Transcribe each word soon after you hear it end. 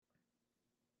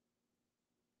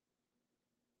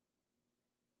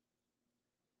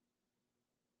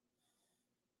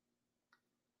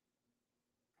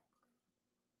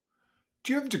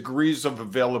do you have degrees of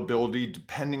availability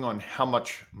depending on how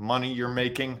much money you're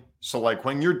making? So like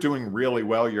when you're doing really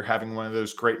well, you're having one of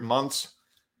those great months,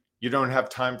 you don't have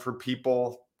time for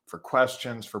people, for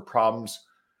questions, for problems.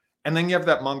 And then you have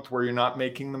that month where you're not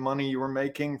making the money you were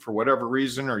making for whatever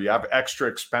reason, or you have extra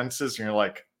expenses and you're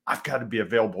like, I've got to be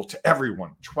available to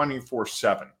everyone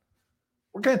 24/7.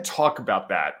 We're going to talk about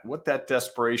that, what that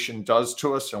desperation does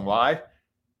to us and why,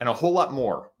 and a whole lot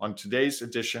more on today's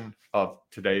edition of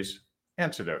Today's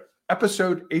Antidote,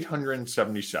 episode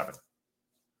 877.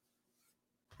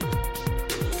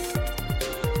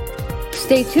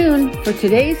 Stay tuned for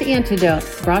Today's Antidote,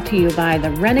 brought to you by the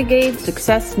Renegade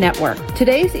Success Network.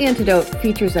 Today's Antidote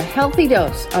features a healthy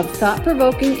dose of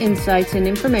thought-provoking insights and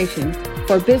information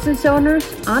for business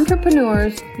owners,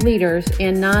 entrepreneurs, leaders,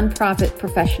 and nonprofit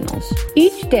professionals.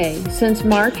 Each day since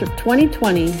March of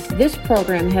 2020, this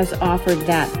program has offered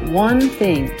that one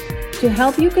thing to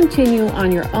help you continue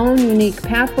on your own unique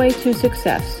pathway to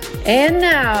success. And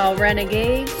now,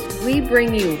 Renegades, we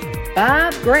bring you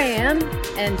Bob Graham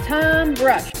and Tom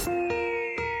Brush.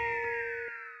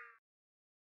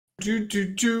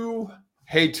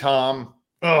 Hey, Tom.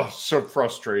 Oh, so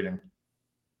frustrating.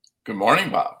 Good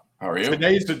morning, Bob. How are you?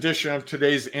 Today's edition of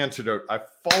Today's Antidote. I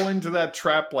fall into that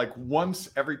trap like once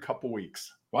every couple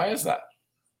weeks. Why is that?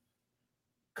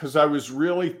 Because I was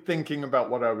really thinking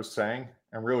about what I was saying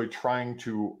and really trying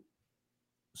to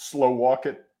slow walk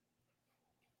it.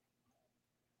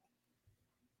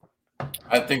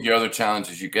 I think your other challenge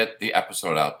is you get the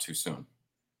episode out too soon.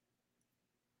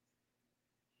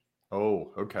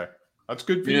 Oh, okay. That's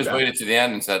good feedback. You just waited to the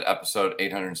end and said episode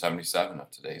 877 of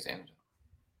Today's Antidote.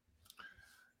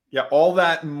 Yeah, all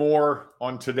that and more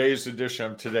on today's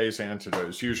edition of Today's Antidote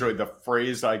is usually the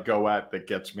phrase I go at that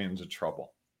gets me into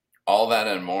trouble. All that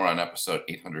and more on episode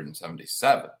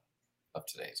 877 of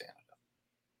Today's Antidote.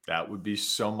 That would be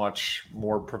so much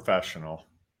more professional.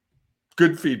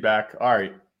 Good feedback. All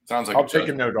right. Sounds like I'll take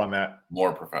a note on that.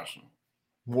 More professional.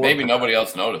 Maybe nobody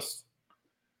else noticed.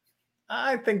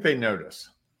 I think they notice.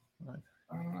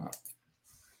 I don't know.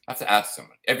 I have to ask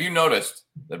somebody. If you noticed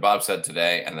that Bob said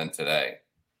today and then today,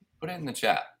 put it in the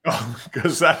chat. Oh,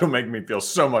 because that'll make me feel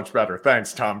so much better.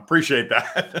 Thanks, Tom. Appreciate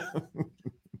that.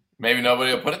 Maybe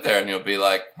nobody will put it there and you'll be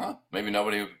like, huh, maybe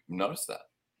nobody noticed that.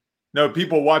 No,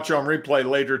 people watch on replay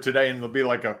later today and there'll be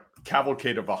like a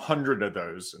cavalcade of 100 of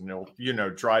those and they'll,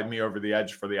 drive me over the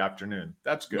edge for the afternoon.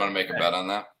 That's good. You want to make a bet on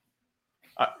that?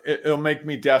 It'll make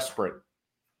me desperate.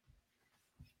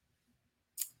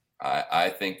 I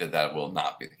think that will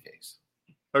not be the case.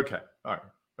 Okay. All right.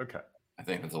 Okay. I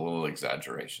think that's a little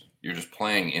exaggeration. You're just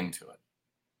playing into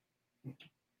it.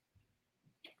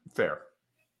 Fair.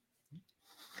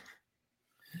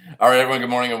 All right, everyone.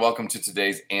 Good morning and welcome to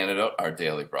Today's Antidote, our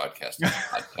daily broadcast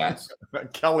podcast.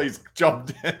 Kelly's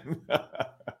jumped in.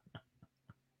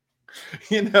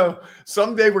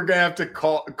 Someday we're going to have to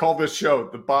call this show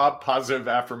the Bob Positive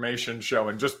Affirmation Show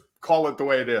and just call it the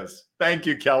way it is. Thank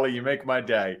you, Kelly. You make my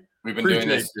day. We've been doing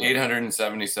this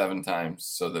 877 times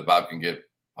so that Bob can get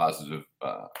positive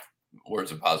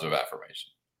words of positive affirmation.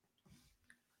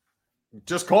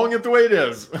 Just calling it the way it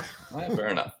is. Well, fair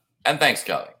enough. And thanks,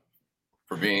 Kelly,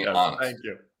 for being honest. Thank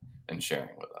you. And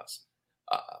sharing with us.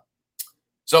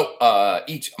 So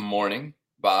each morning,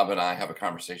 Bob and I have a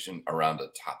conversation around a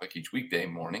topic each weekday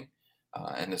morning.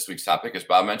 And this week's topic, as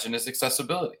Bob mentioned, is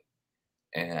accessibility.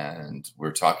 And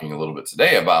we're talking a little bit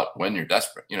today about when you're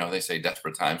desperate. They say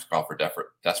desperate times call for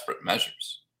desperate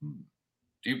measures.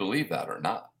 Do you believe that or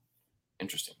not?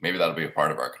 Interesting. Maybe that'll be a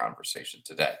part of our conversation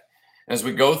today. And as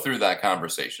we go through that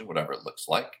conversation, whatever it looks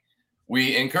like,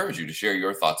 we encourage you to share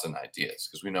your thoughts and ideas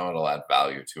because we know it'll add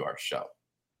value to our show.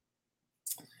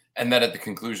 And then at the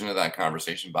conclusion of that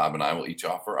conversation, Bob and I will each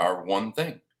offer our one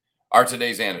thing, our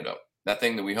today's antidote, that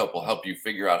thing that we hope will help you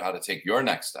figure out how to take your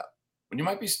next step when you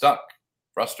might be stuck,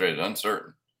 frustrated,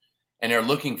 uncertain, and you're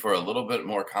looking for a little bit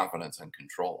more confidence and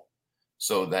control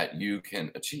so that you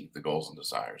can achieve the goals and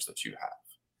desires that you have.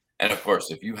 And of course,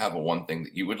 if you have a one thing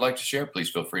that you would like to share, please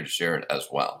feel free to share it as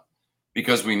well,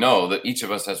 because we know that each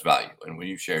of us has value. And when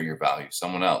you share your value,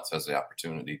 someone else has the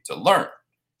opportunity to learn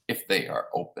if they are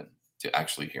open to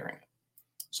actually hearing it.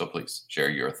 So please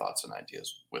share your thoughts and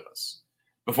ideas with us.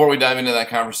 Before we dive into that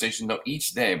conversation, though,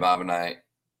 each day, Bob and I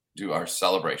do our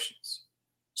celebrations.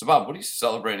 So, Bob, what are you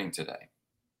celebrating today?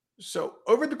 So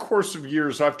over the course of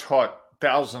years, I've taught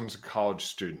thousands of college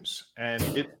students, and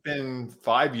it's been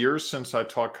 5 years since I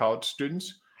taught college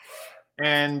students.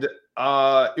 And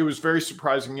it was very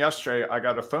surprising. Yesterday, I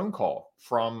got a phone call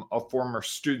from a former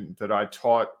student that I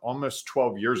taught almost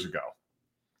 12 years ago.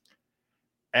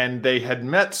 And they had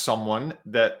met someone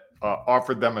that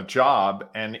offered them a job,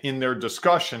 and in their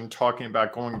discussion talking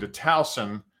about going to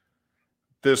Towson,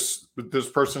 this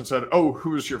person said, "Oh,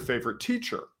 who is your favorite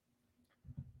teacher?"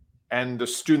 And the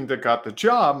student that got the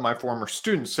job, my former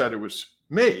student, said it was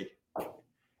me.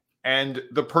 And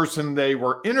the person they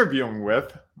were interviewing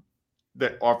with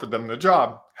that offered them the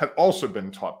job had also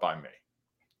been taught by me.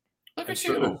 Look at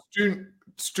So you. the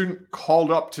student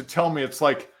called up to tell me, it's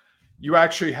like, you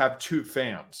actually have two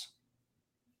fans.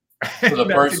 So the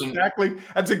person,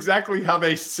 that's exactly how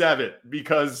they said it,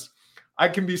 because I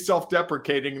can be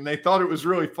self-deprecating, and they thought it was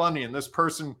really funny. And this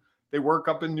person, they work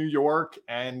up in New York,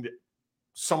 and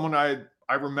someone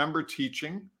I remember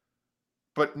teaching,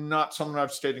 but not someone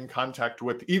I've stayed in contact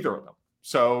with, either of them.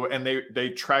 So, and they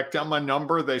tracked down my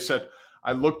number. They said,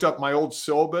 I looked up my old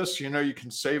syllabus. You know, you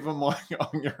can save them on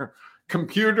your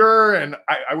computer. And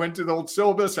I went to the old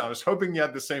syllabus. I was hoping you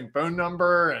had the same phone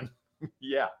number. And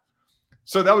yeah.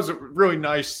 So that was a really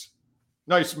nice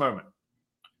moment.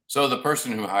 So the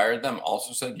person who hired them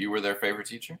also said you were their favorite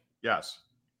teacher? Yes.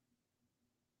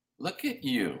 Look at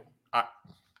you.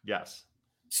 Yes.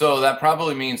 So that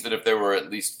probably means that if there were at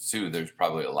least two, there's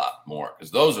probably a lot more,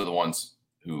 because those are the ones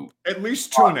who at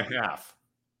least 2.5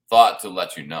 thought to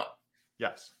let you know.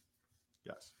 Yes.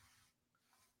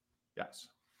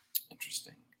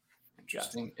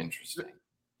 Interesting.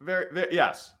 Very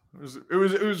yes. It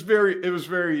was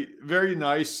very, very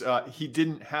nice. He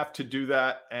didn't have to do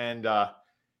that, and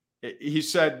he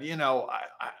said, you know,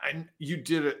 you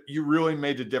did it. You really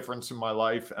made a difference in my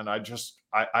life, and I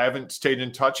haven't stayed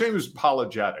in touch. And he was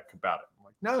apologetic about it. I'm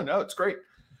like, no, it's great.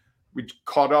 We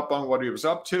caught up on what he was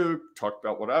up to, talked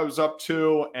about what I was up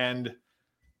to, and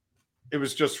it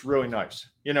was just really nice,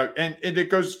 you know. And it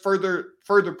goes further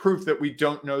proof that we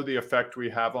don't know the effect we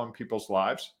have on people's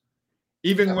lives,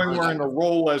 even when we're in a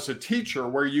role as a teacher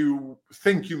where you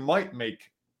think you might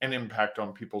make an impact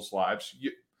on people's lives.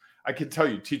 I can tell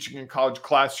you, teaching in college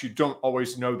class, you don't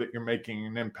always know that you're making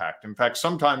an impact. In fact,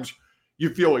 sometimes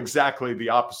you feel exactly the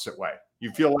opposite way.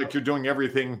 You feel like you're doing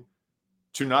everything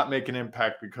to not make an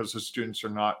impact because the students are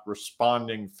not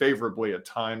responding favorably at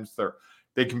times.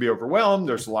 They can be overwhelmed.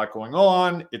 There's a lot going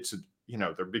on.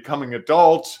 They're becoming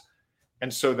adults.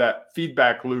 And so that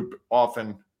feedback loop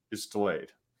often is delayed.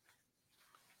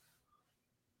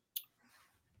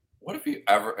 What have you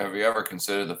ever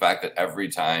considered the fact that every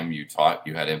time you taught,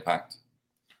 you had impact?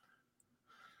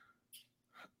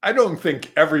 I don't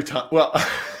think every time. Well,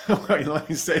 let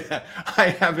me say that I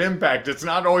have impact. It's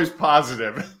not always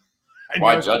positive.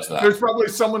 Why judge that? There's probably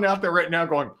someone out there right now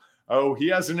going, "Oh, he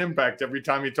has an impact every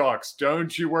time he talks.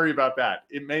 Don't you worry about that."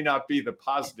 It may not be the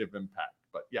positive impact,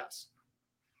 but yes.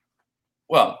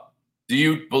 Well, do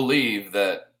you believe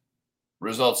that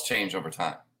results change over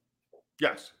time?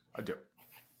 Yes, I do.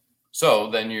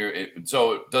 So then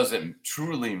does it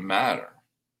truly matter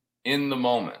in the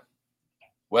moment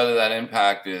whether that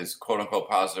impact is quote unquote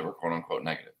positive or quote unquote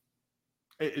negative?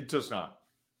 It does not.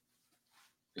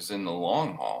 Because in the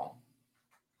long haul,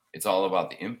 it's all about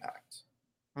the impact,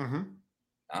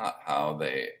 not how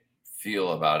they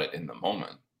feel about it in the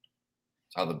moment.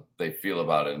 It's how they feel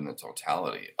about it in the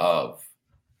totality of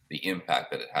the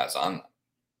impact that it has on them.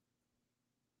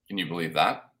 Can you believe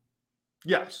that?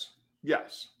 Yes.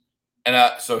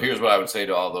 And so here's what I would say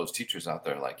to all those teachers out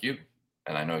there like you.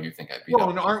 And I know you think I beat up.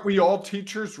 And aren't we all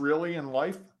teachers really in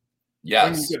life?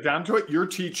 Yes. When you get down to it, you're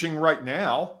teaching right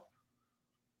now.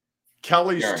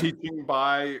 Kelly's teaching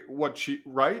by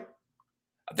right?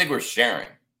 I think we're sharing.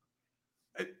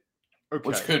 Okay.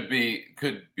 Which could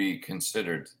be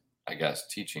considered, I guess,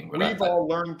 teaching. We've all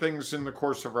learned things in the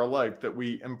course of our life that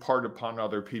we impart upon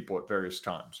other people at various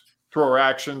times. Through our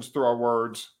actions, through our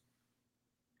words.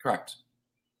 Correct.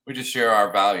 We just share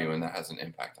our value, and that has an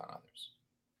impact on others.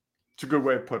 It's a good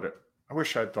way to put it. I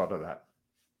wish I'd thought of that.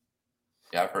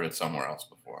 Yeah, I've heard it somewhere else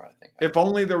before, I think. If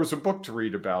only there was a book to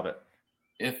read about it.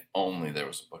 If only there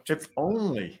was a book. If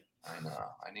only. I know.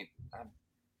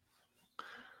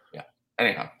 Yeah.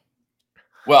 Anyhow.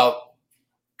 Well,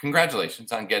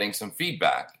 congratulations on getting some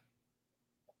feedback.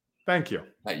 Thank you.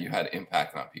 That you had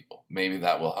impact on people. Maybe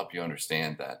that will help you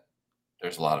understand that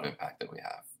there's a lot of impact that we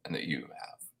have and that you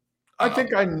have. I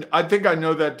think I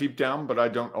know that deep down, but I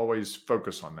don't always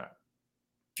focus on that.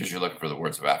 Because you're looking for the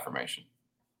words of affirmation.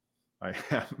 I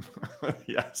am.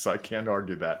 Yes, I can't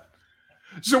argue that.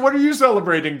 So what are you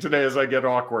celebrating today as I get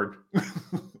awkward?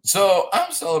 So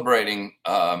I'm celebrating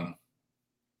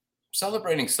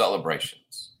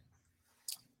celebrations.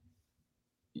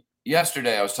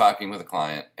 Yesterday I was talking with a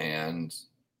client, and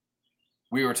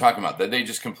we were talking about that they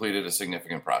just completed a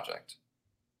significant project.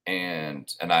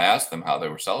 And I asked them how they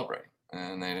were celebrating,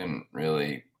 and they didn't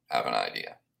really have an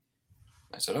idea.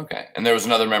 I said, okay. And there was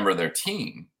another member of their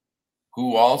team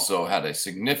who also had a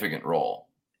significant role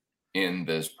in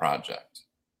this project.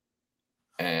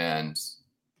 And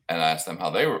I asked them how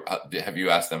they were, have you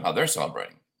asked them how they're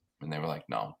celebrating? And they were like,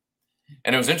 no.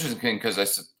 And it was interesting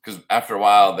because after a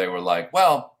while they were like,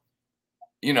 well,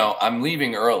 I'm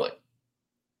leaving early.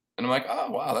 And I'm like,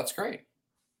 oh, wow, that's great.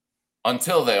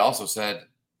 Until they also said,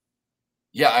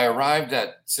 yeah, I arrived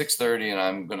at 6:30 and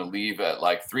I'm going to leave at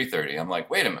like 3:30. I'm like,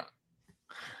 wait a minute.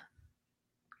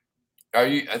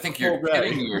 I think you're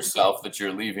kidding yourself that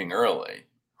you're leaving early.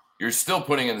 You're still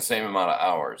putting in the same amount of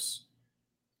hours.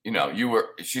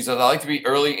 She says, I like to be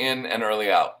early in and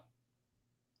early out.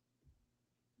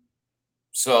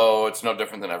 So it's no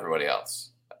different than everybody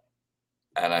else.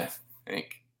 And I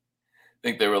think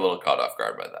they were a little caught off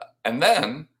guard by that. And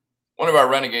then one of our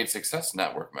Renegade Success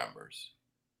Network members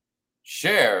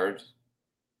shared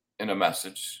in a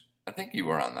message, I think you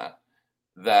were on that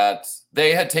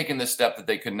they had taken this step that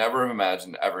they could never have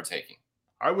imagined ever taking.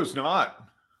 I was not.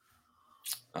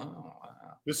 Oh,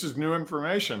 wow. This is new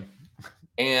information.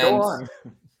 And go on.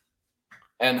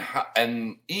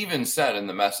 And even said in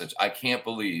the message, I can't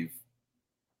believe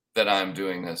that I'm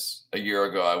doing this. A year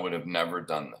ago, I would have never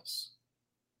done this.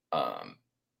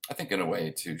 I think in a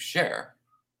way to share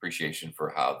appreciation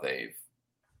for how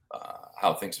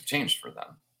how things have changed for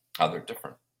them, how they're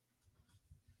different.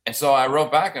 And so I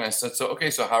wrote back and I said, so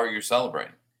how are you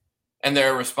celebrating? And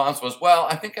their response was, well,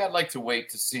 I think I'd like to wait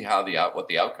to see what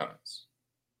the outcome is.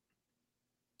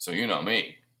 So you know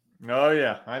me. Oh,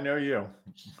 yeah, I know you.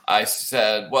 I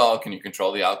said, well, can you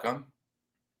control the outcome?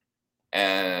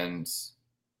 And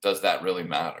does that really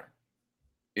matter?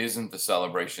 Isn't the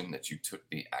celebration that you took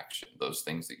the action, those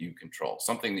things that you control,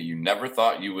 something that you never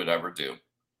thought you would ever do,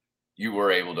 you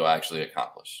were able to actually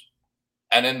accomplish?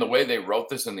 And in the way they wrote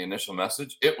this in the initial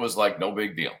message, it was like no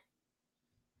big deal.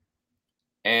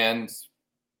 And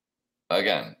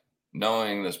again,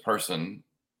 knowing this person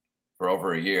for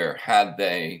over a year, had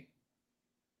it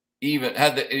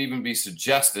even be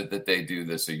suggested that they do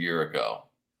this a year ago,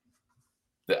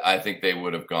 that I think they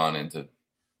would have gone into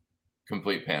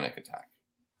complete panic attack.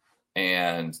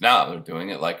 And now they're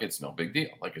doing it like it's no big deal,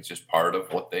 like it's just part of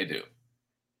what they do.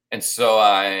 And so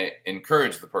I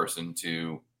encourage the person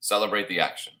to celebrate the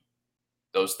action,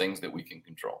 those things that we can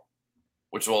control,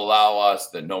 which will allow us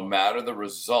that no matter the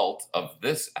result of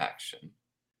this action,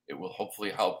 it will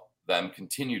hopefully help them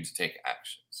continue to take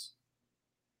actions.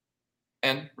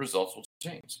 And results will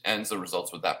change. And the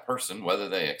results with that person, whether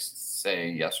they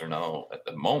say yes or no at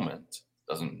the moment,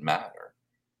 doesn't matter,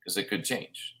 because it could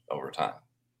change over time.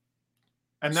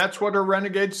 And that's what a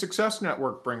Renegade Success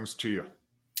Network brings to you.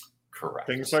 Correct.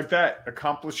 Things like that,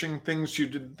 accomplishing things you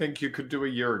didn't think you could do a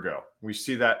year ago. We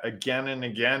see that again and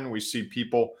again. We see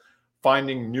people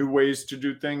finding new ways to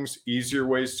do things, easier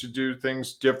ways to do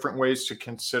things, different ways to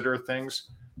consider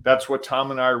things. That's what Tom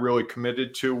and I are really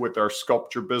committed to with our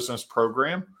Sculpture Business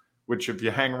program, which if you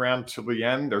hang around till the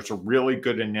end, there's a really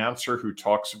good announcer who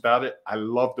talks about it. I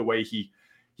love the way he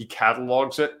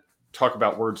catalogs it. Talk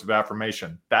about words of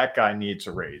affirmation. That guy needs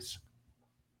a raise.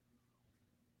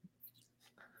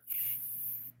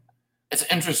 It's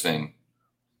interesting.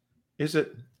 Is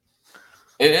it?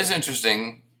 It is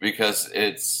interesting because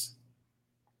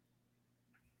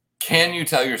can you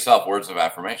tell yourself words of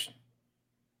affirmation?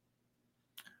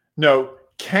 No.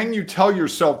 Can you tell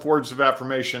yourself words of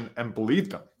affirmation and believe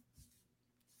them?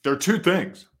 There are two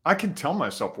things. I can tell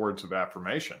myself words of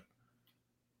affirmation.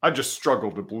 I just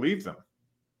struggle to believe them.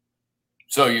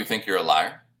 So you think you're a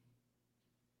liar?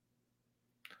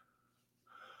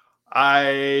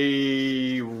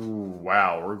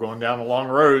 Wow, we're going down a long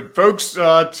road. Folks,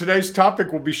 today's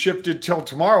topic will be shifted till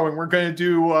tomorrow, and we're going to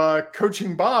do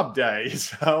Coaching Bob Day.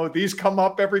 So these come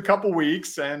up every couple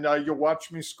weeks, and you'll watch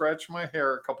me scratch my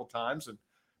hair a couple times, and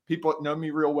people that know me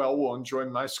real well will enjoy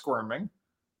my squirming.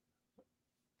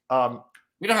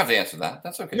 You don't have to answer that.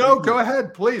 That's okay. No, go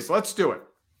ahead, please. Let's do it.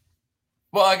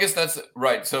 Well, I guess that's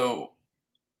right. So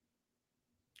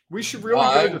we should really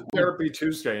go to Therapy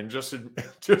Tuesday and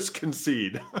just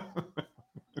concede.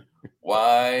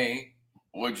 Why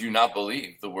would you not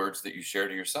believe the words that you share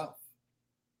to yourself?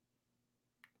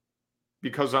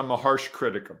 Because I'm a harsh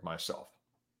critic of myself.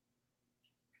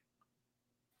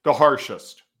 The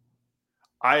harshest.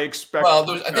 I expect. Well,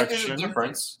 I think there's a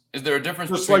difference. Is there a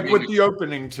difference? Just like with the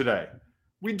opening today.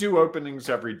 We do openings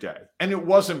every day, and it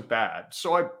wasn't bad.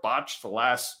 So I botched the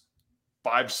last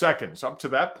 5 seconds. Up to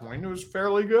that point, it was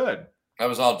fairly good. That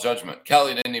was all judgment.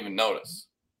 Kelly didn't even notice.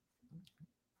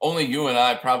 Only you and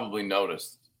I probably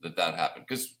noticed that happened,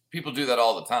 because people do that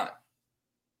all the time.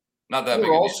 Not that big.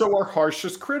 We're also our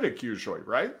harshest critic usually,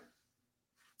 right?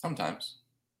 Sometimes.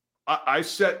 I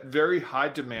set very high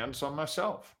demands on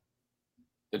myself.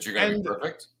 That you're going to be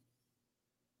perfect?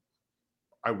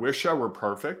 I wish I were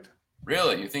perfect.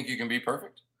 Really? You think you can be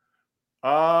perfect?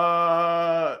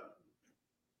 I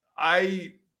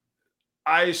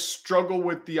struggle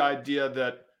with the idea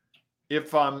that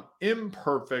if I'm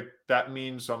imperfect, that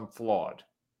means I'm flawed.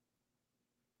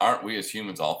 Aren't we as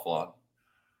humans all flawed?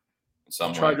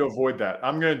 Try to avoid that.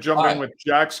 I'm going to jump in with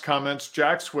Jack's comments.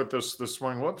 Jack's with us this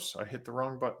morning. Whoops, I hit the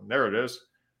wrong button. There it is.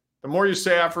 The more you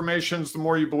say affirmations, the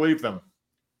more you believe them.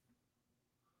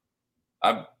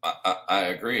 I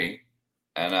agree,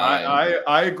 and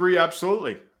I agree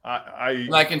absolutely.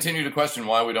 I continue to question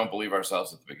why we don't believe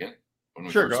ourselves at the beginning when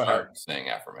we first start saying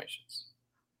affirmations.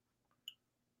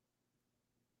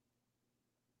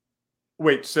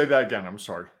 Wait, say that again. I'm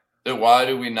sorry. Why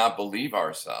do we not believe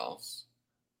ourselves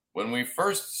when we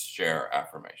first share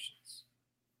affirmations?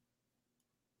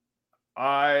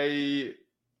 I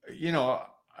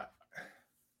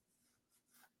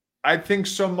think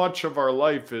so much of our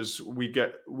life is we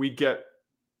get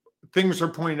things are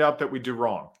pointed out that we do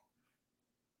wrong.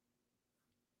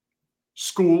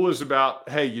 School is about,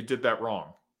 hey, you did that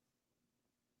wrong.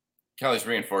 Kelly's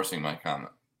reinforcing my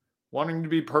comment. Wanting to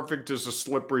be perfect is a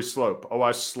slippery slope. Oh,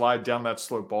 I slide down that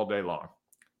slope all day long.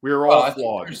 We are all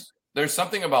flawed. There's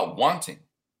something about wanting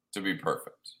to be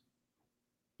perfect,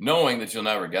 knowing that you'll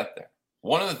never get there.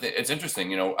 One of the things, it's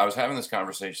interesting, I was having this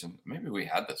conversation. Maybe we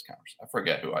had this conversation. I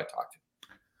forget who I talked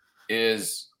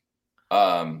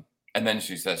to. And then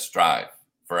she says, strive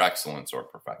for excellence or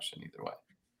perfection, either way.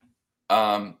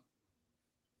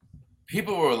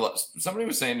 Somebody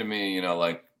was saying to me, and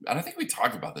I think we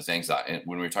talked about this anxiety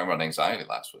when we were talking about anxiety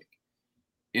last week,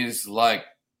 is like,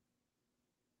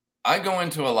 I go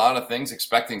into a lot of things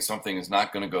expecting something is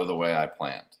not going to go the way I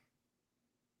planned.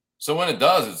 So when it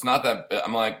does, it's not that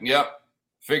I'm like, yep,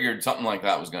 figured something like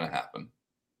that was going to happen.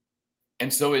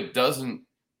 And so it doesn't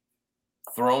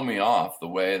throw me off the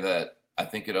way that I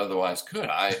think it otherwise could.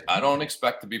 I don't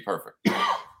expect to be perfect.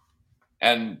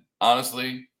 And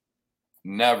honestly,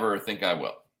 never think I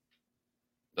will.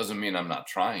 Doesn't mean I'm not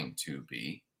trying to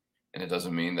be. And it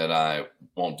doesn't mean that I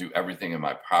won't do everything in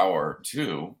my power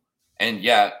to. And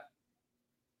yet,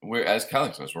 as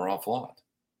Kelly says, we're all flawed.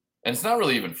 And it's not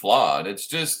really even flawed. It's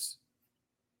just,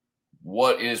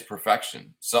 what is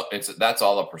perfection? So that's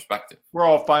all a perspective. We're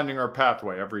all finding our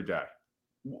pathway every day.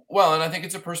 Well, and I think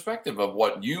it's a perspective of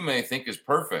what you may think is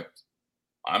perfect.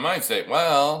 I might say,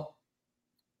 well,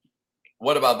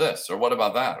 what about this? Or what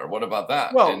about that? Or what about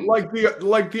that? Well, like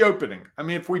the opening. I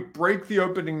mean, if we break the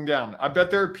opening down, I bet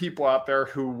there are people out there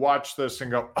who watch this and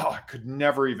go, oh, I could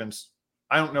never even,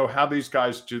 I don't know how these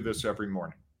guys do this every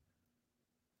morning.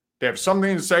 They have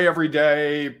something to say every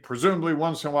day. Presumably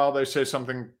once in a while, they say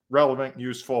something relevant,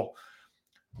 useful.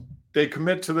 They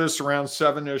commit to this around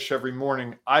 7-ish every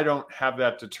morning. I don't have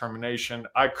that determination.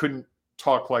 I couldn't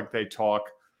talk like they talk.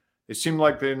 They seem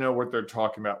like they know what they're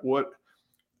talking about.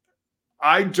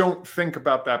 I don't think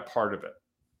about that part of it.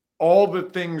 All the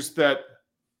things that,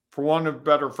 for want of a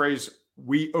better phrase,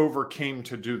 we overcame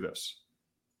to do this.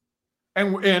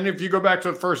 And if you go back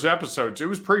to the first episodes, it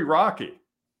was pretty rocky.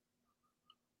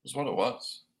 That's what it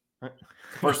was.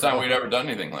 First time we'd ever done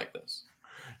anything like this.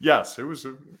 Yes, it was.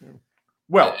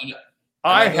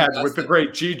 I had with the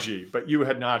great Gigi, but you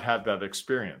had not had that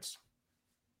experience.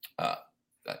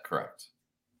 That's correct.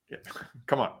 Yeah.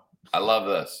 Come on. I love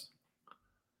this.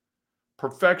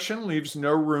 Perfection leaves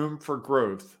no room for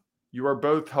growth. You are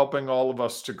both helping all of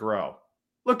us to grow.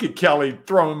 Look at Kelly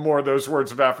throwing more of those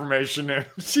words of affirmation in.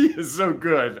 She is so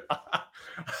good.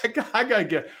 I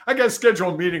gotta schedule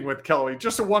a meeting with Kelly,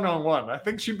 just a one-on-one. I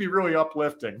think she'd be really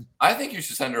uplifting. I think you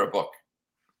should send her a book.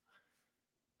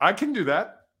 I can do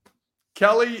that.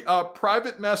 Kelly,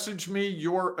 private message me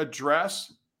your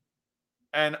address,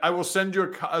 and I will send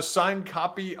you a signed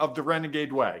copy of The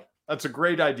Renegade Way. That's a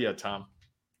great idea, Tom.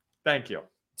 Thank you.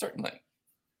 Certainly.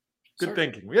 Good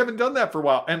thinking. We haven't done that for a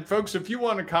while. And folks, if you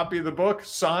want a copy of the book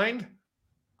signed,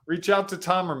 reach out to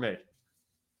Tom or me.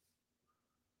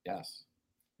 Yes.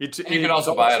 You can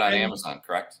also buy it on Amazon,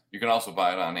 correct? You can also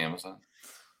buy it on Amazon.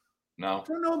 No? I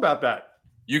don't know about that.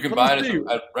 You can buy it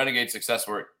at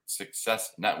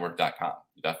RenegadeSuccessNetwork.com.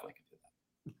 You definitely can do that.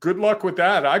 Good luck with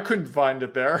that. I couldn't find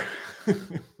it there.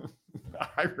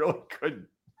 I really couldn't.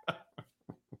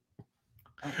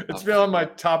 It's been on my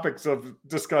topics of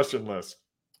discussion list.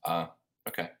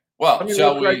 Okay. Well, let me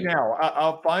look right now.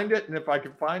 I'll find it, and if I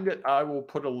can find it, I will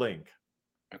put a link.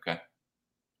 Okay.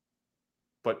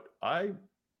 But I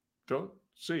don't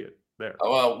see it there.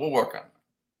 Oh, well, we'll work on it.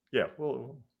 Yeah.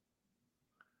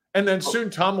 And then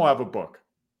soon Tom will have a book.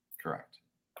 Correct.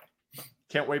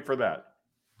 Can't wait for that.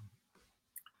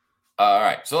 All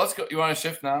right. So let's go. You want to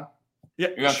shift now? Yeah,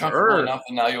 You're uncomfortable enough,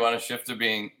 and now you want to shift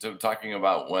to talking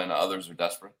about when others are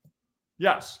desperate?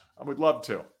 Yes, I would love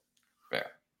to. Fair.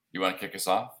 You want to kick us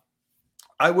off?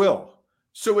 I will.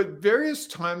 So at various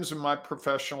times in my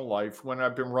professional life, when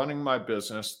I've been running my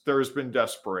business, there has been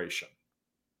desperation.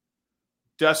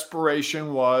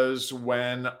 Desperation was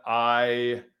when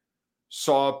I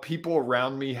saw people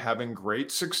around me having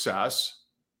great success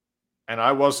and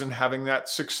I wasn't having that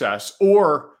success,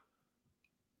 or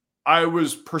I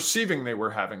was perceiving they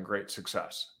were having great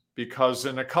success, because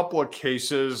in a couple of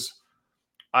cases,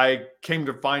 I came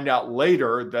to find out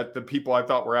later that the people I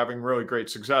thought were having really great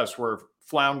success were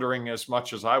floundering as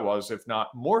much as I was, if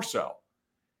not more so.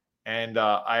 And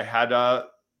I had a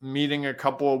meeting a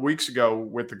couple of weeks ago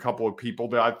with a couple of people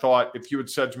that I thought, if you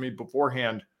had said to me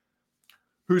beforehand,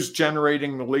 who's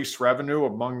generating the least revenue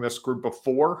among this group of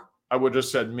four, I would have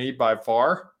said me by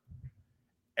far.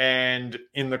 And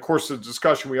in the course of the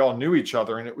discussion, we all knew each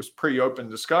other, and it was pretty open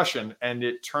discussion. And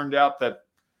it turned out that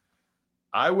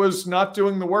I was not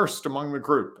doing the worst among the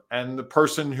group. And the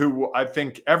person who I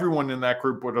think everyone in that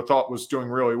group would have thought was doing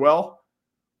really well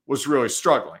was really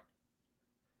struggling.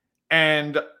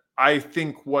 And I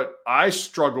think what I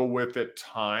struggle with at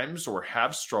times, or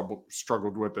have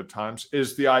struggled with at times,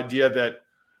 is the idea that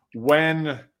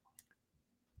when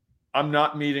I'm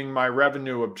not meeting my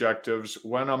revenue objectives,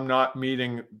 when I'm not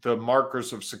meeting the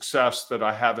markers of success that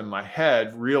I have in my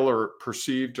head, real or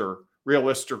perceived or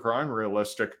realistic or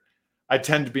unrealistic, I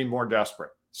tend to be more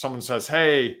desperate. Someone says,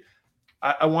 hey,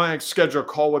 I want to schedule a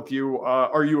call with you.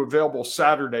 Are you available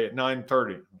Saturday at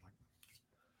 9:30?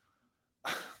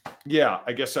 Yeah,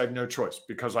 I guess I have no choice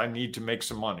because I need to make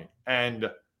some money.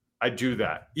 And I do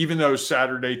that, even though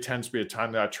Saturday tends to be a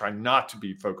time that I try not to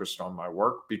be focused on my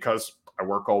work, because I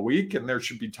work all week and there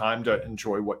should be time to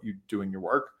enjoy what you do in your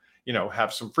work,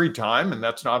 have some free time, and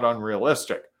that's not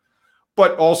unrealistic.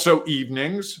 But also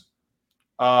evenings,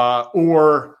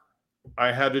 or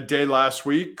I had a day last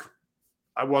week.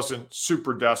 I wasn't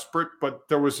super desperate, but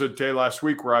there was a day last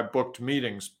week where I booked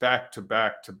meetings back to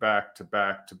back to back to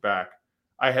back to back.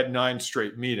 I had 9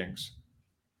 straight meetings.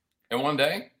 In one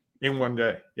day? In one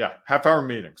day. Yeah. Half-hour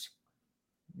meetings.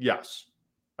 Yes.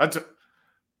 That's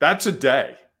a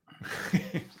day.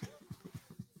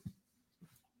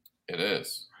 It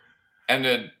is. And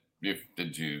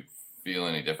did you feel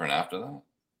any different after that?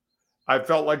 I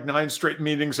felt like 9 straight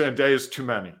meetings in a day is too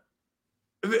many.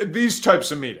 These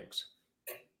types of meetings.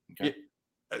 Okay.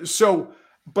 So,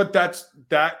 but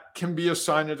that can be a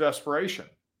sign of desperation.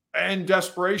 And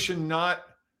desperation, not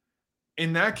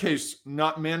in that case,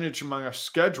 not managing my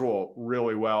schedule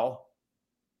really well,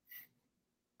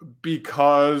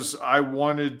 because I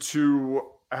wanted to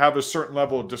have a certain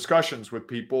level of discussions with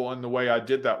people. And the way I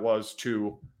did that was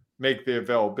to make the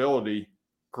availability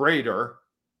greater.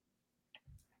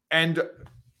 And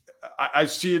I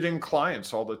see it in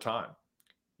clients all the time,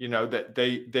 that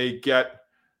they get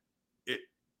it.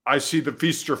 I see the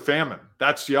feast or famine.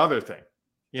 That's the other thing.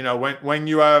 When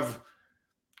you have,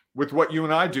 with what you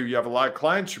and I do, you have a lot of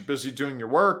clients, you're busy doing your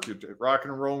work, you're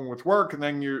rocking and rolling with work, and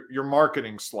then your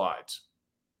marketing slides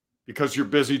because you're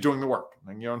busy doing the work. And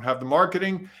then you don't have the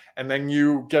marketing, and then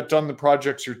you get done the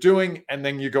projects you're doing, and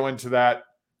then you go into that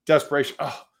desperation.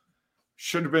 Oh,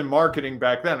 should have been marketing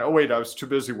back then. Oh, wait, I was too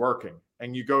busy working.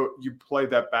 And you play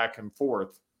that back and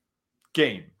forth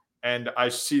game. And I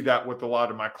see that with a lot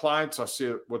of my clients. I see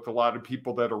it with a lot of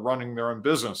people that are running their own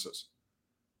businesses.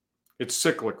 It's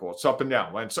cyclical. It's up and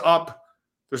down. When it's up,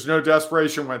 there's no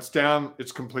desperation. When it's down,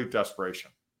 it's complete desperation.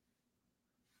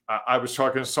 I was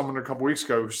talking to someone a couple weeks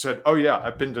ago who said, oh, yeah,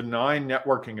 I've been to 9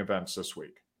 networking events this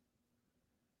week.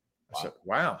 I said,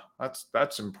 wow,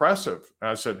 that's impressive. And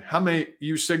I said, how many?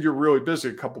 You said you're really busy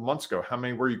a couple months ago. How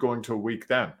many were you going to a week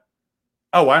then?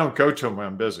 Oh, I don't go to them when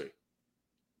I'm busy.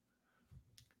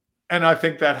 And I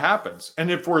think that happens. And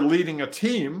if we're leading a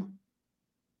team,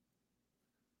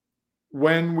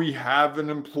 when we have an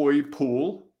employee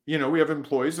pool, we have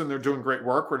employees and they're doing great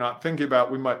work. We're not thinking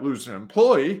about we might lose an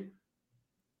employee.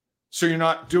 So you're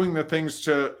not doing the things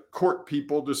to court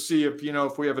people to see if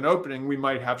we have an opening, we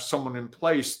might have someone in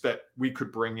place that we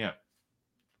could bring in.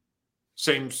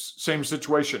 Same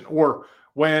situation. Or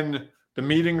when the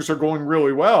meetings are going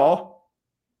really well,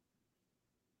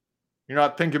 you're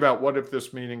not thinking about what if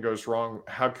this meeting goes wrong?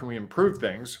 How can we improve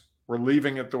things? We're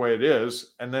leaving it the way it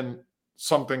is. And then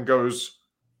something goes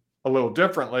a little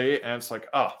differently, and it's like,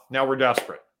 oh, now we're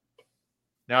desperate.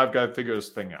 Now I've got to figure this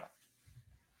thing out.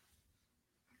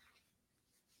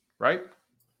 Right?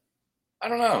 I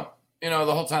don't know. The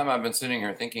whole time I've been sitting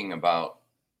here thinking about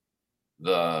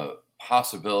the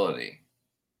possibility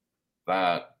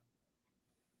that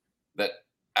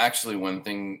actually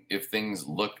if things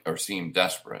look or seem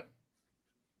desperate,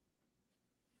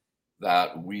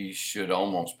 that we should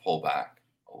almost pull back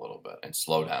a little bit and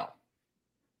slow down.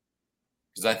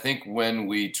 Because I think when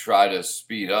we try to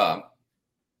speed up,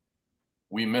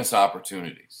 we miss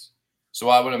opportunities. So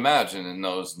I would imagine in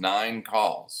those 9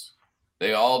 calls,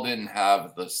 they all didn't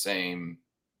have the same,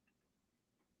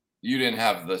 you didn't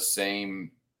have the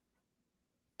same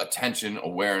attention,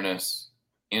 awareness,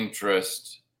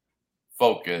 interest,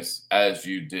 focus as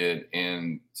you did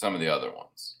in some of the other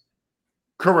ones.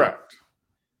 Correct.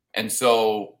 And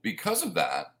so because of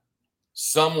that,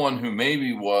 someone who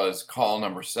maybe was call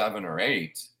number 7 or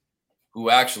 8, who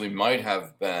actually might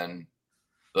have been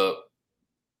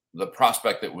the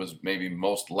prospect that was maybe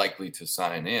most likely to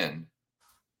sign in,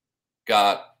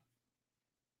 got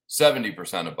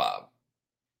 70% of Bob.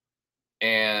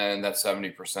 And that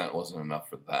 70% wasn't enough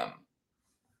for them.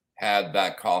 Had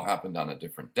that call happened on a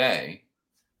different day,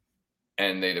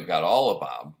 and they'd have got all of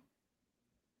Bob.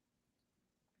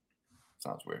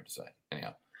 Sounds weird to say.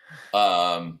 Anyhow,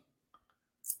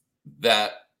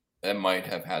 that might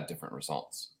have had different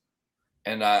results.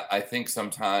 And I think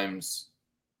sometimes,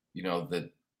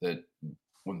 that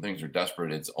when things are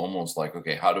desperate, it's almost like,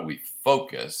 okay, how do we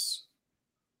focus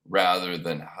rather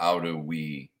than how do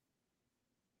we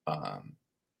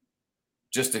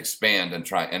just expand and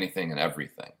try anything and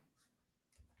everything,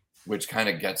 which kind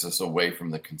of gets us away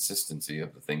from the consistency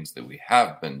of the things that we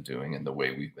have been doing and the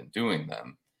way we've been doing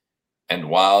them. And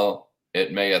while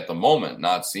it may at the moment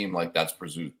not seem like that's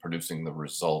producing the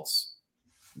results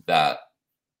that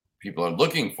people are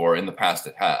looking for, in the past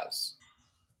it has.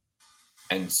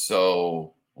 And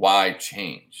so why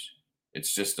change?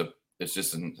 It's just a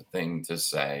thing to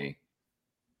say,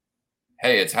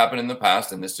 hey, it's happened in the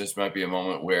past, and this just might be a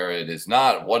moment where it is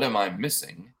not, what am I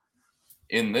missing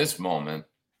in this moment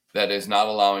that is not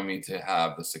allowing me to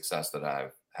have the success that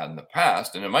I've had in the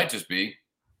past? And it might just be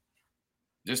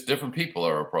just different people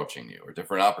are approaching you, or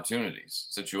different opportunities,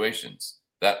 situations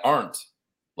that aren't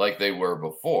like they were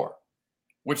before,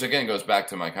 which again goes back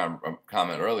to my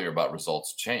comment earlier about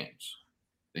results change,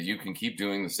 that you can keep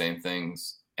doing the same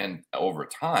things. And over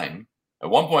time, at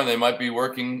one point, they might be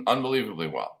working unbelievably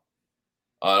well.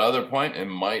 At another point, it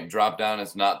might drop down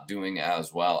as not doing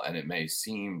as well, and it may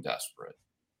seem desperate.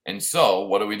 And so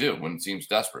what do we do when it seems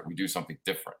desperate? We do something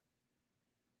different.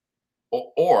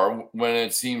 Or when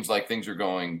it seems like things are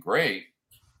going great,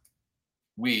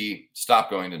 we stop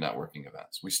going to networking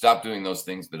events. We stop doing those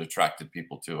things that attracted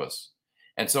people to us.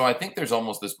 And so I think there's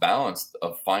almost this balance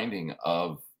of finding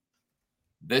of,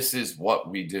 this is what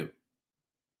we do.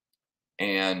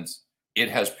 And it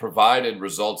has provided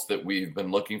results that we've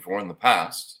been looking for in the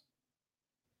past,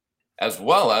 as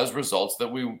well as results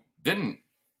that we didn't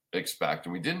expect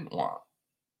and we didn't want.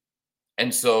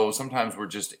 And so sometimes we're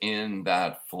just in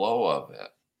that flow of it.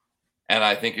 And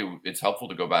I think it's helpful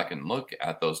to go back and look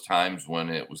at those times when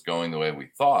it was going the way we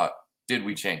thought. Did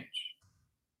we change?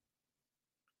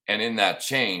 And in that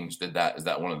change, is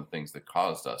that one of the things that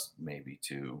caused us maybe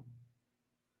to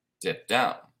dip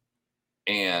down?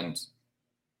 And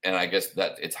I guess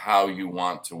that it's how you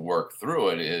want to work through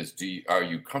it is, are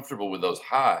you comfortable with those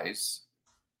highs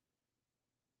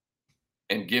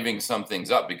and giving some things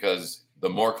up? Because the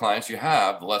more clients you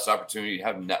have, the less opportunity you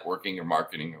have networking or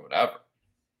marketing or whatever,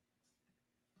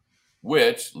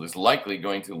 which is likely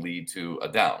going to lead to a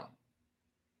down.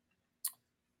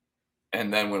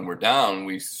 And then when we're down,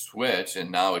 we switch,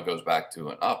 and now it goes back to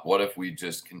an up. What if we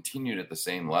just continued at the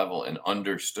same level and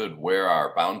understood where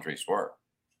our boundaries were,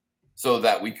 so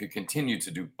that we could continue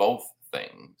to do both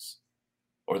things,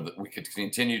 or that we could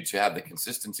continue to have the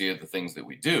consistency of the things that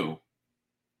we do,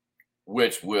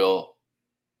 which will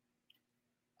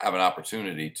have an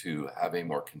opportunity to have a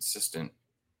more consistent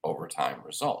over time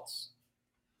results,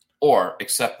 or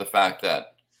accept the fact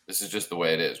that this is just the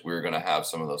way it is. We're going to have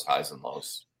some of those highs and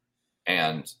lows.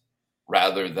 And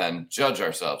rather than judge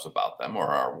ourselves about them or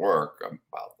our work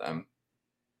about them,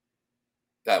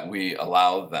 that we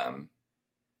allow that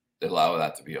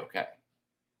to be okay.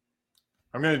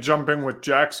 I'm going to jump in with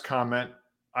Jack's comment.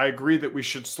 I agree that we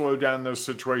should slow down those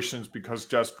situations because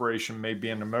desperation may be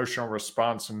an emotional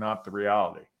response and not the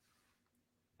reality.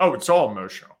 Oh, it's all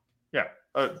emotional. Yeah.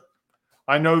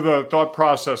 I know the thought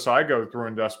process I go through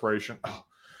in desperation. Oh,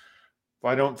 if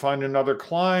I don't find another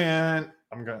client,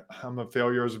 I'm a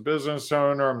failure as a business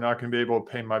owner. I'm not going to be able to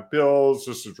pay my bills.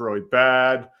 This is really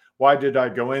bad. Why did I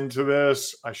go into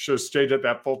this? I should have stayed at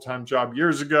that full-time job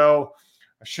years ago.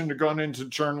 I shouldn't have gone into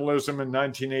journalism in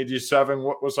 1987.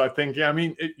 What was I thinking? I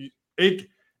mean, it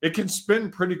can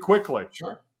spin pretty quickly.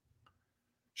 Sure.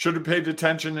 Should have paid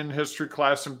attention in history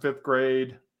class in 5th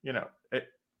grade.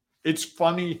 it's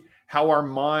funny how our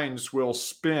minds will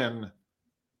spin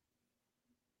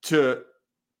to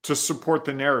support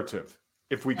the narrative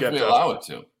if we get we allow it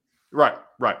to. Right.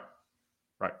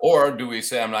 Or do we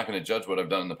say, I'm not going to judge what I've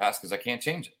done in the past because I can't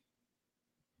change it?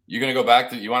 You want to go back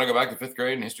to 5th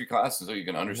grade in history class so you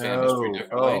can understand history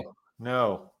differently?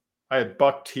 No. I had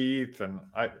buck teeth, and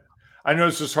I know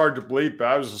this is hard to believe, but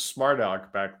I was a smart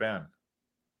aleck back then.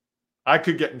 I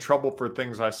could get in trouble for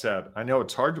things I said. I know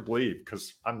it's hard to believe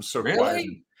because I'm so quiet.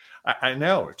 I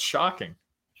know, it's shocking.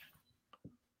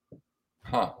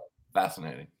 Huh.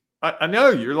 Fascinating. I know,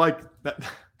 you're like that.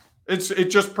 It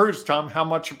just proves, Tom, how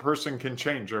much a person can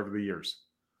change over the years.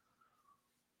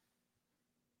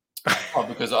 Oh,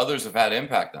 because others have had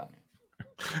impact on you.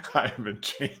 I haven't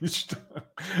changed.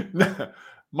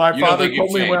 My father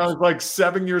told me when I was like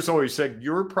 7 years old, he said,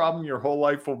 your problem your whole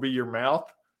life will be your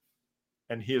mouth.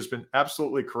 And he has been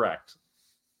absolutely correct.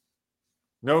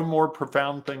 No more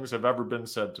profound things have ever been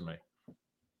said to me.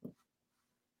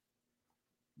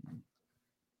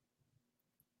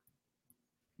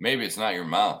 Maybe it's not your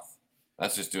mouth.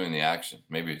 That's just doing the action.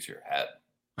 Maybe it's your head.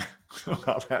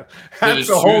 That's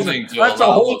a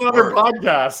whole other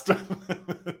podcast.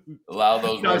 Allow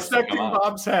those words to come out.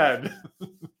 Bob's head.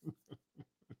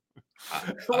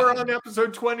 We're on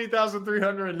episode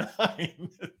 20,309.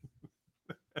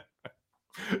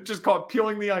 Just call it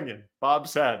Peeling the Onion.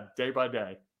 Bob's head, day by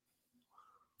day.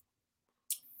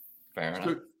 Fair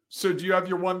enough. So do you have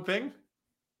your one thing?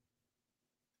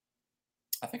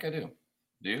 I think I do.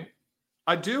 Do you?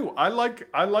 I do. I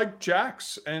like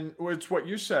Jack's, and it's what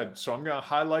you said. So I'm going to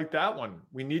highlight that one.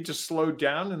 We need to slow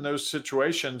down in those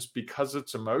situations because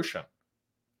it's emotion.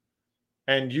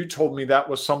 And you told me that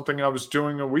was something I was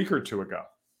doing a week or two ago.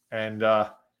 And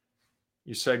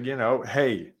you said,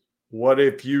 hey, what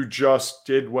if you just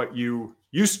did what you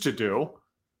used to do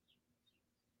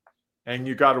and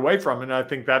you got away from it? And I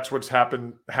think that's what's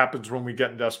happens when we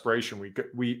get in desperation.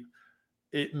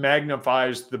 It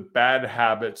magnifies the bad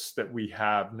habits that we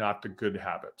have, not the good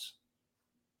habits.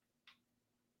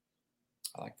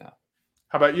 I like that.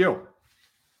 How about you?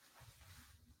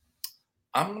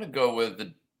 I'm going to go with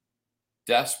the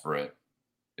desperate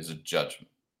is a judgment.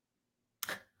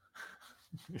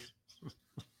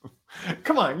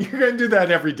 Come on, you're going to do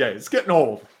that every day. It's getting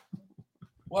old.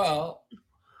 Well,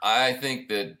 I think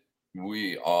that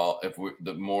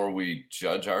the more we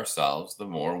judge ourselves, the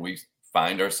more we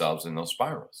find ourselves in those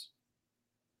spirals.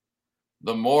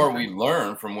 The more we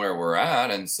learn from where we're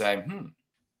at and say,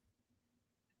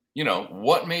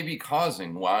 what may be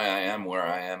causing why I am where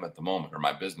I am at the moment, or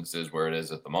my business is where it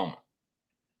is at the moment.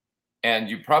 And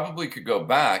you probably could go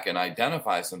back and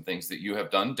identify some things that you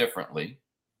have done differently,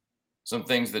 some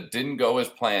things that didn't go as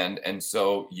planned. And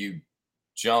so you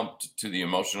jumped to the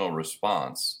emotional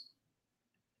response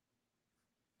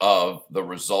of the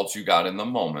results you got in the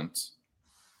moment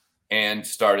and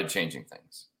started changing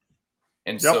things.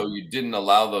 And so you didn't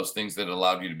allow those things that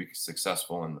allowed you to be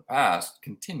successful in the past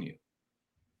continue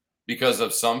because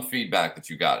of some feedback that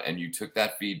you got. And you took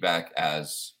that feedback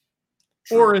as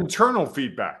true. Or internal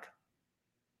feedback,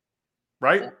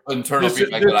 right? Internal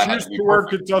feedback that I had to be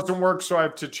work, it doesn't work, so I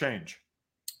have to change.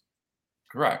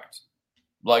 Correct.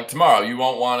 Like tomorrow, you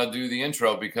won't want to do the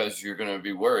intro because you're going to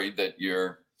be worried that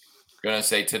you're going to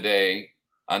say today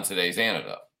on today's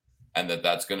antidote. And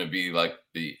that's going to be like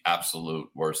the absolute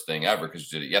worst thing ever because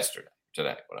you did it yesterday,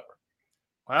 today, whatever.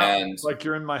 Wow, and it's like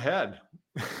you're in my head.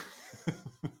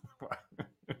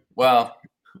 Well,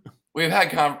 we'd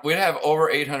have over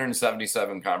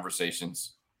 877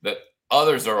 conversations that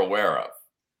others are aware of.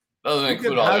 Doesn't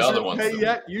include all the other ones. Pay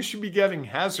yet? You should be getting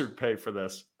hazard pay for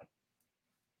this.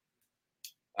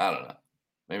 I don't know.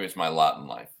 Maybe it's my lot in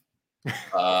life.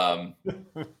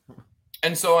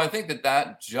 And so I think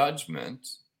that judgment,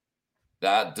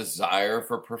 that desire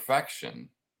for perfection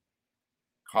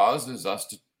causes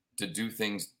us to do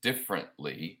things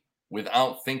differently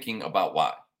without thinking about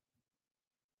why.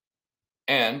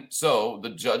 And so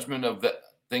the judgment of that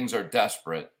things are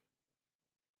desperate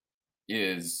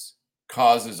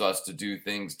causes us to do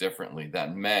things differently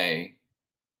that may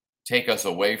take us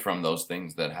away from those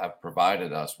things that have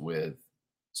provided us with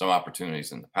some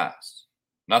opportunities in the past.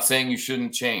 I'm not saying you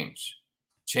shouldn't change.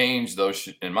 Change, though,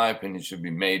 in my opinion, should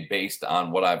be made based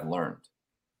on what I've learned.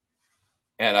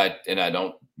 And I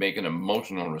don't make an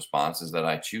emotional response, is that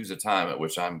I choose a time at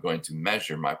which I'm going to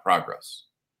measure my progress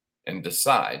and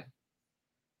decide,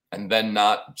 and then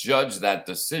not judge that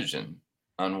decision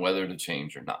on whether to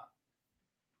change or not.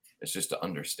 It's just to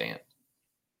understand.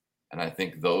 And I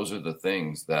think those are the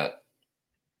things that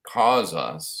cause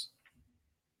us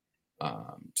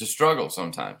to struggle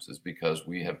sometimes is because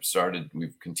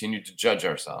we've continued to judge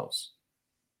ourselves,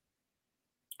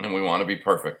 and we want to be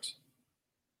perfect.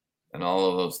 And all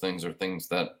of those things are things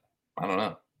that, I don't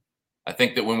know. I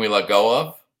think that when we let go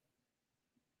of,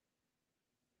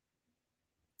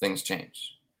 things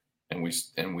change, and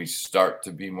we start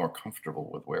to be more comfortable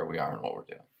with where we are and what we're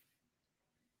doing.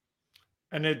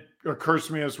 And it occurs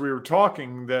to me as we were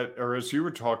talking that, or as you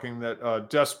were talking, that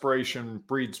desperation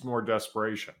breeds more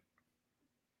desperation.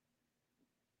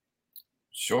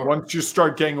 Sure. Once you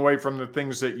start getting away from the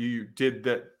things that you did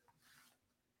that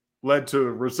led to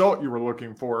the result you were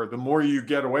looking for, the more you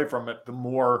get away from it, the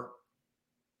more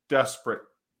desperate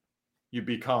you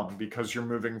become, because you're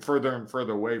moving further and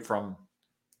further away from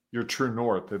your true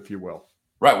north, if you will.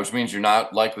 Right, which means you're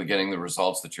not likely getting the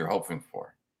results that you're hoping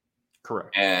for.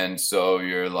 Correct. And so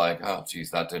you're like, oh,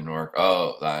 geez, that didn't work.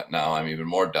 Oh, now I'm even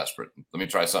more desperate. Let me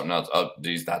try something else. Oh,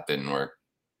 geez, that didn't work.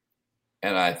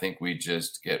 And I think we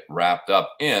just get wrapped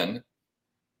up in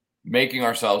making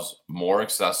ourselves more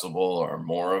accessible or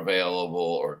more available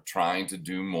or trying to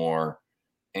do more.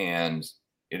 And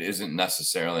it isn't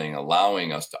necessarily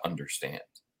allowing us to understand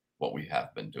what we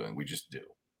have been doing. We just do.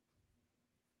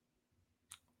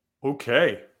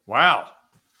 Okay. Wow.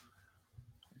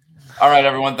 All right,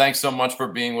 everyone. Thanks so much for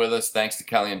being with us. Thanks to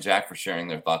Kelly and Jack for sharing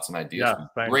their thoughts and ideas.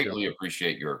 Yeah, we greatly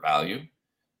appreciate your value.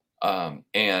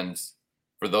 And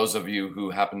for those of you who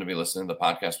happen to be listening to the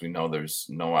podcast, we know there's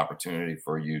no opportunity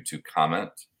for you to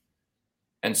comment.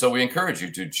 And so we encourage you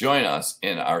to join us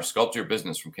in our Sculpt Your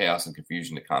Business from Chaos and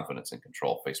Confusion to Confidence and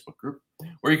Control Facebook group,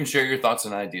 where you can share your thoughts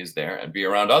and ideas there and be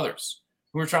around others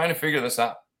who are trying to figure this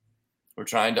out. We're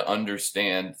trying to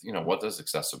understand, what does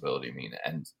accessibility mean?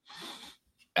 And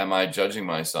am I judging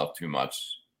myself too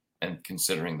much and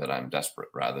considering that I'm desperate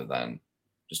rather than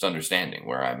just understanding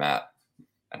where I'm at?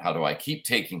 And how do I keep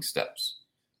taking steps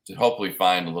to hopefully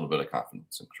find a little bit of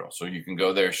confidence and control? So you can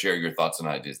go there, share your thoughts and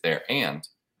ideas there, and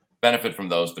benefit from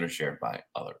those that are shared by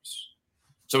others.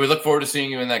 So we look forward to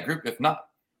seeing you in that group. If not,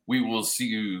 we will see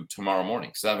you tomorrow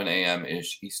morning, 7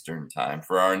 a.m.-ish Eastern time,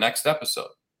 for our next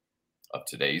episode of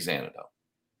Today's Antidote.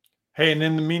 Hey, and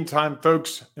in the meantime,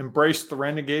 folks, embrace the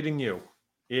renegading you.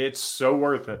 It's so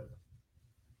worth it.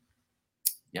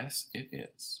 Yes, it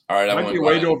is. All right, everyone. Might be a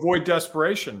way to avoid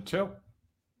desperation, too.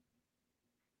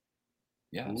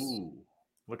 Yes. Ooh,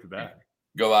 look at that.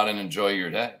 Go out and enjoy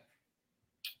your day.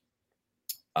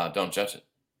 Don't judge it.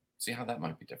 See how that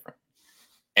might be different.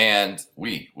 And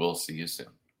we will see you soon.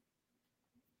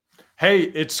 Hey,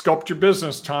 it's Sculpt Your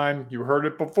Business time. You heard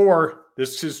it before.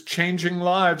 This is changing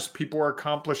lives. People are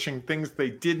accomplishing things they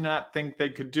did not think they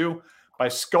could do by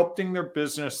sculpting their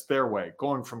business their way,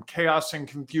 going from chaos and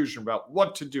confusion about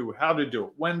what to do, how to do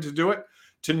it, when to do it,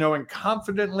 to knowing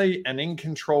confidently and in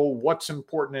control what's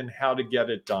important and how to get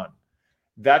it done.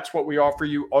 That's what we offer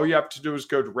you. All you have to do is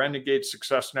go to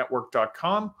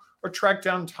renegadesuccessnetwork.com or track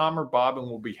down Tom or Bob, and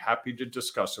we'll be happy to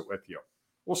discuss it with you.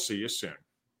 We'll see you soon.